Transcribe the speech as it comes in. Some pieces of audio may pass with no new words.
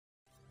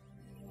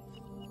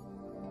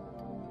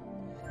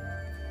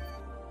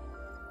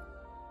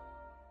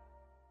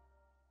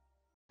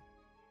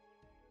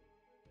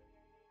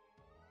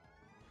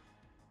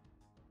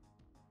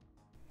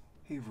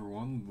Hey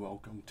everyone,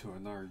 welcome to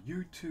another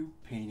YouTube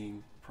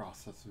painting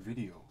process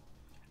video.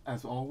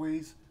 As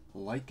always,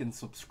 like and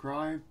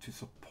subscribe to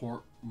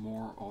support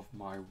more of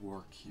my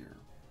work here.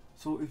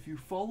 So if you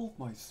followed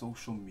my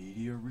social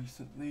media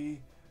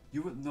recently,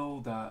 you would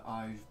know that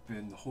I've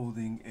been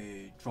holding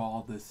a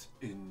Draw This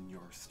in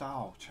Your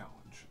Style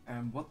challenge.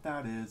 And what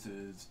that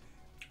is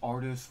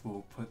artists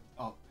will put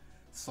up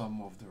some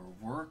of their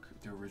work,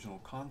 their original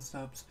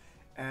concepts,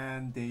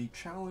 and they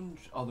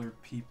challenge other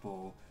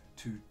people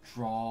to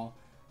draw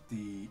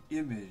the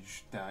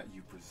image that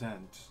you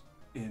present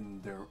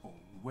in their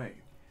own way.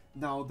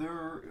 Now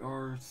there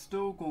are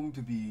still going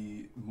to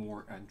be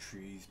more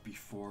entries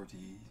before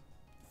the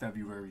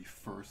February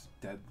 1st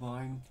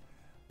deadline,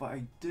 but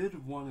I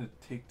did want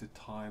to take the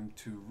time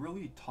to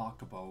really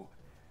talk about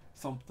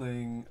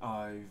something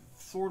I've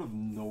sort of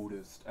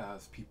noticed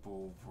as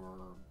people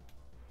were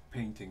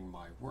painting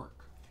my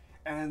work.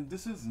 And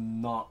this is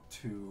not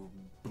to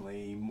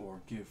blame or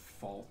give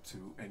fault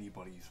to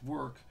anybody's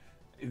work.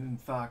 In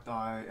fact,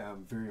 I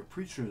am very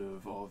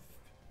appreciative of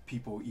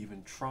people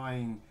even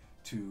trying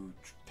to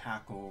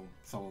tackle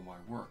some of my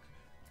work.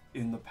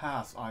 In the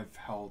past, I've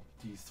held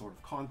these sort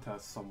of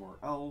contests somewhere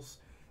else,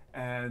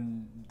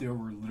 and there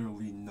were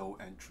literally no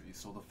entries.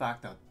 So the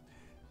fact that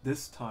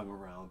this time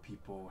around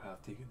people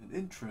have taken an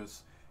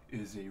interest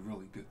is a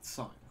really good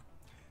sign.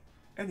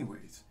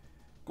 Anyways,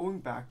 going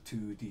back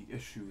to the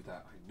issue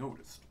that I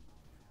noticed,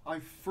 I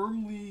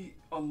firmly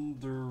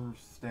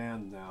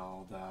understand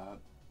now that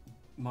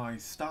my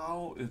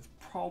style is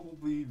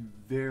probably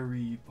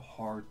very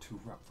hard to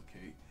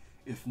replicate,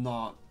 if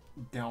not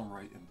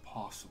downright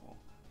impossible.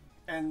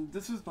 And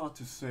this is not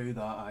to say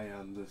that I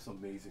am this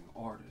amazing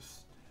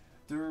artist.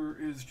 There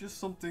is just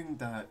something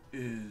that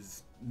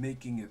is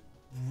making it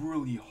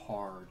really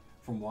hard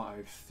from what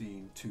I've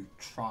seen to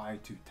try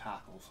to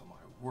tackle some of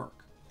my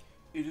work.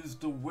 It is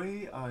the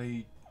way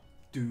I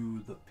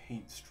do the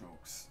paint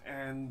strokes,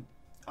 and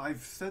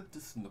I've said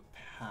this in the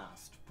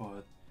past,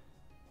 but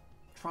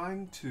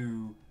trying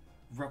to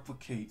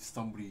replicate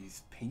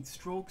somebody's paint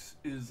strokes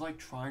is like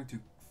trying to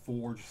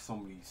forge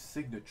somebody's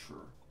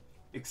signature,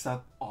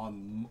 except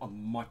on a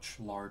much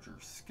larger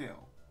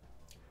scale.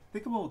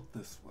 Think about it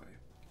this way.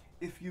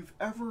 If you've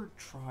ever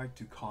tried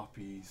to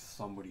copy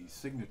somebody's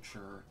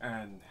signature,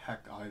 and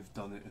heck, I've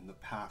done it in the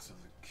past as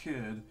a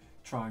kid,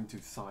 trying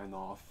to sign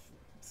off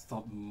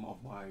some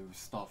of my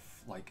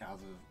stuff like as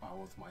if I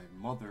was my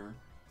mother,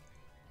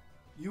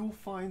 you'll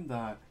find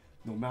that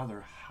no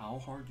matter how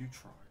hard you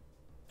try,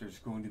 there's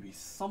going to be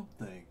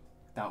something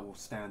that will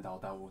stand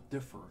out, that will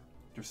differ.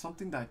 There's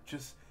something that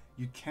just,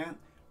 you can't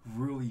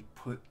really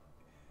put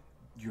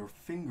your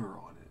finger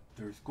on it.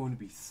 There's going to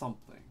be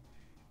something.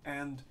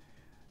 And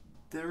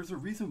there's a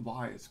reason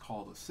why it's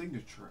called a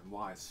signature and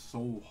why it's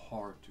so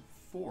hard to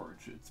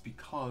forge. It's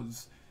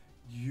because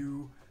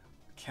you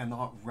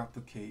cannot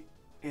replicate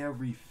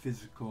every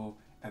physical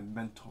and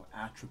mental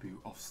attribute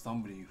of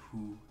somebody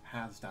who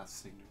has that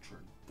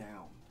signature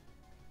down.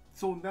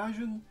 So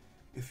imagine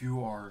if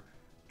you are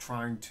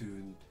trying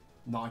to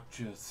not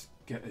just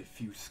get a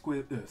few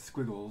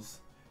squiggles,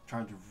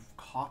 trying to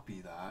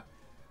copy that,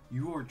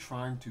 you are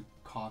trying to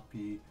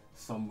copy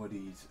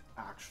somebody's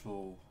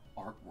actual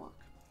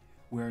artwork,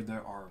 where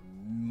there are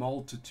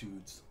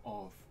multitudes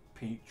of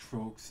paint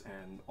strokes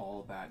and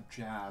all that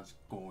jazz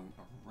going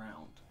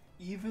around.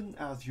 Even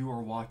as you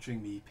are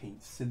watching me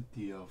paint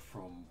Cynthia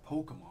from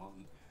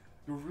Pokémon,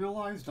 you'll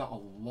realize that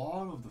a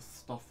lot of the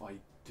stuff I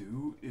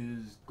do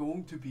is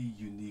going to be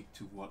unique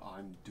to what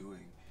I'm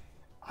doing.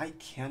 I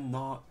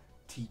cannot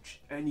teach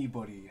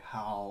anybody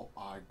how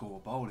I go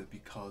about it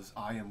because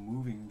I am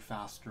moving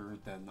faster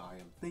than I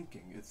am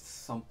thinking. It's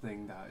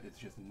something that is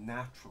just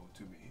natural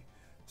to me.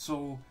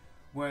 So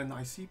when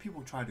I see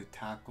people try to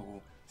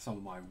tackle some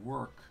of my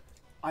work,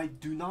 I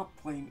do not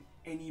blame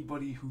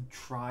anybody who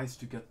tries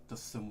to get the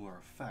similar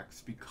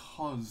effects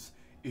because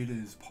it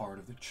is part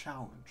of the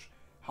challenge.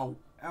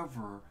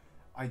 However,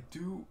 I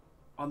do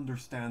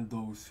understand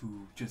those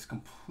who just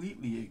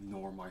completely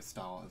ignore my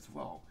style as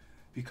well,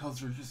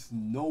 because there's just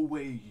no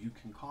way you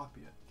can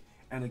copy it.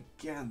 And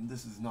again,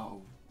 this is not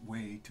a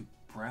way to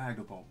brag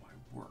about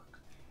my work.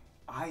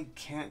 I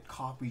can't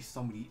copy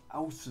somebody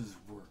else's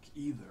work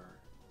either.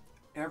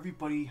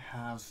 Everybody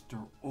has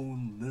their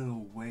own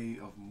little way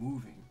of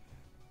moving.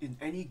 In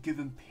any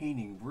given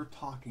painting, we're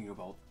talking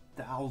about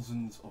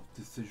thousands of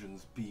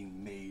decisions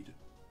being made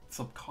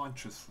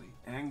subconsciously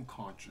and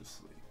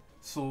consciously.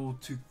 So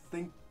to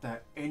think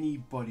that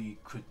anybody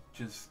could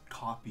just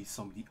copy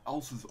somebody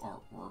else's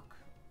artwork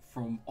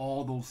from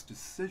all those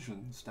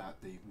decisions that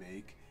they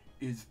make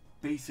is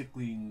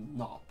basically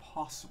not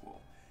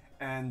possible.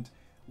 And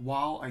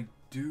while I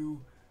do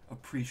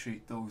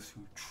appreciate those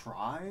who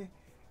try,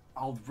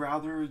 I'd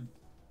rather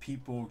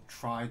people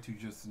try to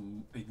just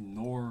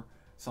ignore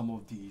some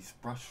of these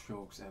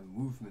brushstrokes and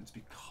movements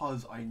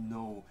because I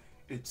know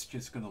it's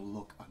just gonna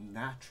look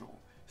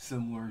unnatural,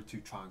 similar to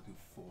trying to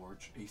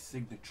forge a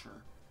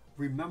signature.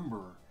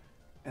 Remember,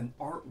 an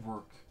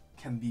artwork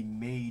can be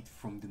made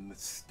from the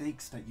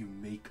mistakes that you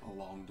make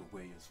along the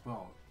way as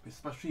well.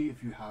 especially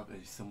if you have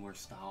a similar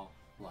style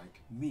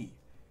like me.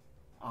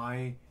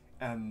 I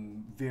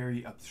am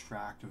very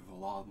abstract with a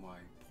lot of my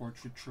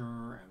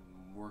portraiture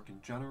and work in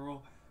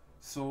general,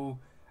 so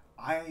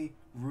I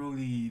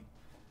really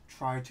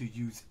try to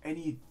use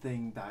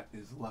anything that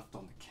is left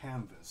on the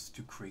canvas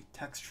to create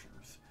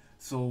textures.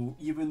 So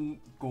even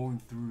going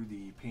through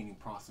the painting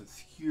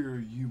process here,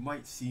 you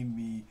might see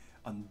me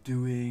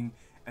undoing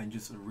and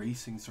just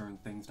erasing certain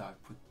things that I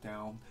put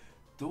down.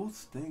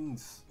 Those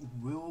things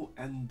will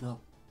end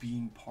up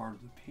being part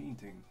of the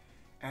painting,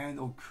 and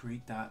it'll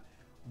create that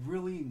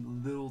really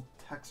little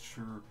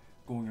texture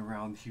going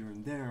around here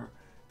and there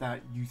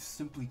that you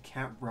simply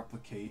can't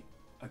replicate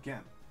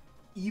again.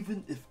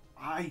 Even if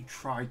I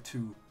tried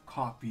to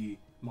copy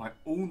my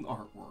own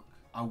artwork,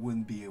 I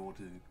wouldn't be able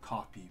to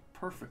copy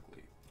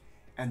perfectly.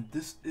 And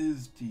this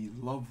is the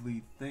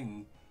lovely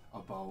thing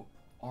about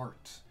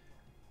art.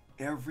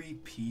 Every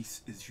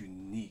piece is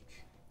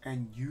unique,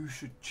 and you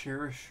should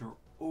cherish your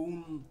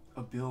own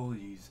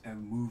abilities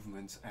and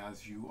movements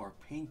as you are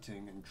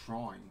painting and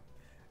drawing.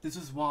 This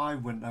is why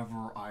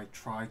whenever I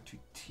try to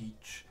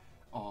teach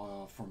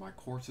for my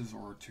courses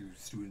or to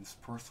students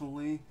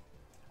personally,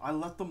 I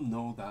let them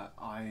know that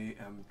I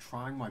am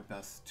trying my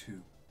best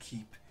to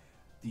keep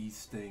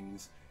these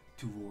things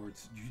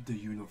towards the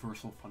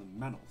universal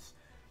fundamentals,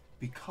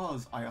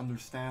 because I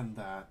understand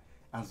that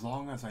as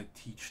long as I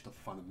teach the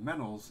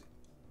fundamentals,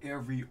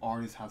 every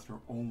artist has their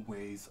own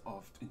ways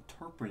of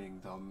interpreting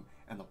them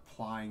and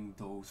applying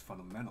those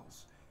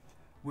fundamentals.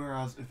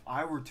 Whereas if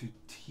I were to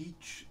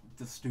teach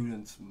the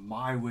students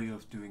my way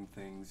of doing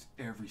things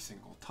every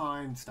single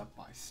time, step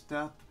by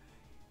step,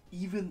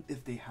 even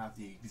if they have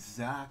the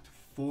exact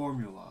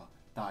formula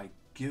that I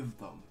give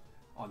them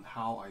on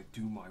how I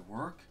do my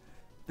work,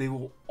 they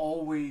will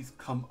always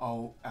come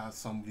out as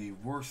somebody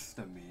worse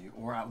than me,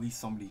 or at least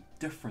somebody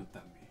different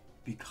than me,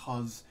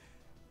 because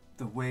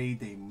the way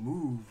they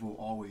move will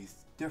always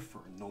differ,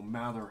 no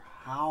matter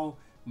how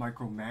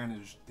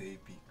micromanaged they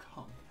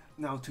become.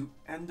 Now, to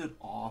end it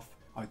off,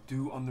 I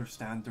do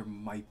understand there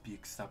might be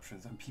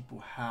exceptions, and people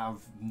have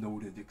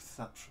noted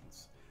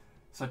exceptions,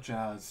 such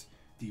as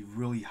the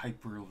really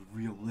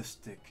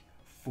hyper-realistic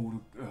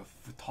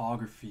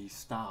photography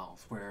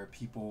styles, where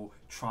people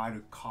try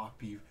to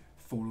copy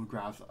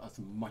photographs as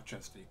much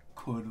as they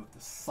could with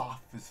the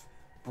softest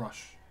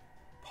brush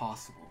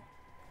possible.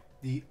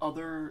 The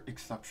other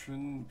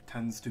exception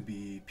tends to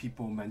be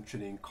people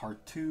mentioning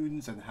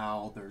cartoons and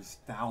how there's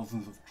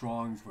thousands of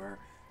drawings where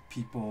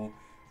people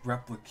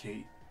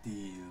replicate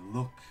the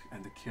look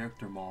and the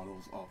character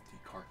models of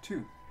the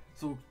cartoon.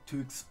 So to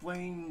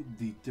explain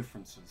the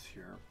differences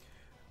here,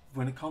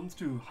 when it comes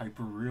to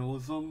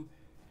hyperrealism,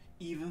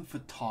 even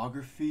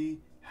photography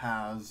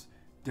has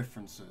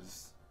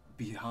differences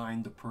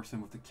behind the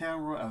person with the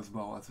camera as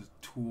well as the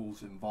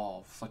tools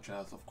involved, such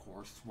as, of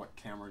course, what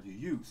camera you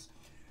use.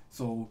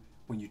 So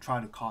when you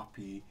try to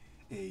copy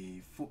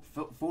a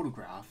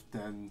photograph,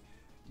 then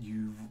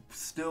you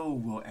still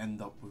will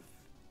end up with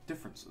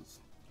differences.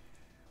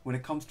 When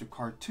it comes to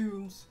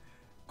cartoons,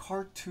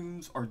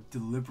 cartoons are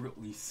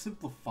deliberately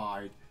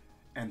simplified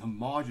and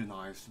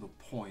homogenized to the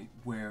point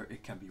where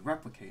it can be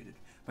replicated.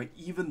 But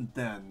even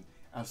then,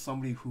 as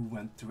somebody who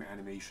went to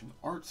animation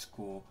art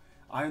school,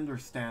 I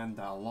understand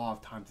that a lot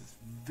of times it's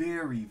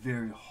very,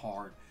 very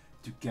hard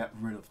to get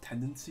rid of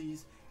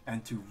tendencies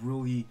and to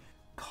really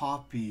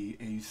copy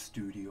a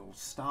studio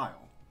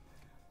style.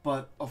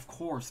 But of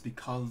course,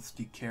 because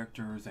the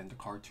characters and the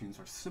cartoons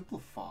are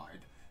simplified,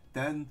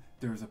 then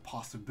there's a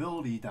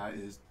possibility that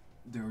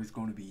there is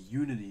going to be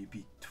unity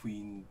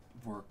between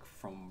work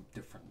from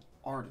different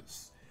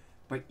artists.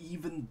 But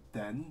even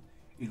then,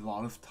 a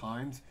lot of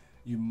times,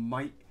 you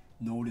might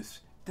notice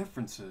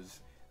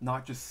differences,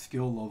 not just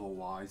skill level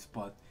wise,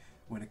 but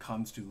when it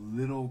comes to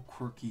little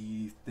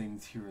quirky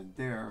things here and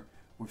there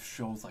with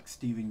shows like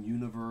Steven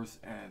Universe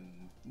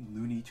and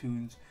Looney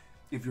Tunes.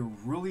 If you're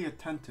really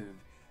attentive,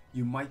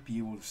 you might be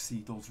able to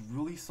see those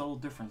really subtle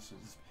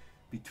differences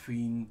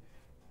between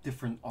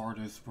different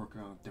artists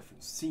working on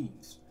different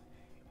scenes.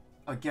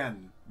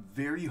 Again,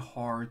 very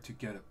hard to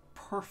get it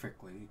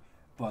perfectly,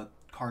 but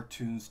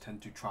cartoons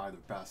tend to try their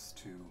best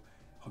to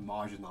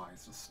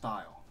homogenize the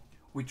style,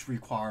 which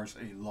requires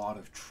a lot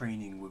of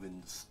training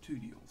within the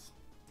studios.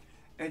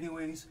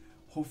 Anyways,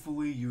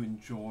 hopefully you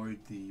enjoyed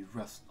the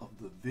rest of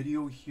the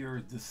video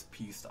here. This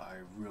piece I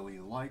really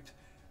liked,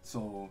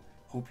 so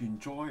hope you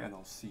enjoy, and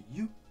I'll see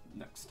you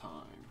next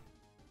time.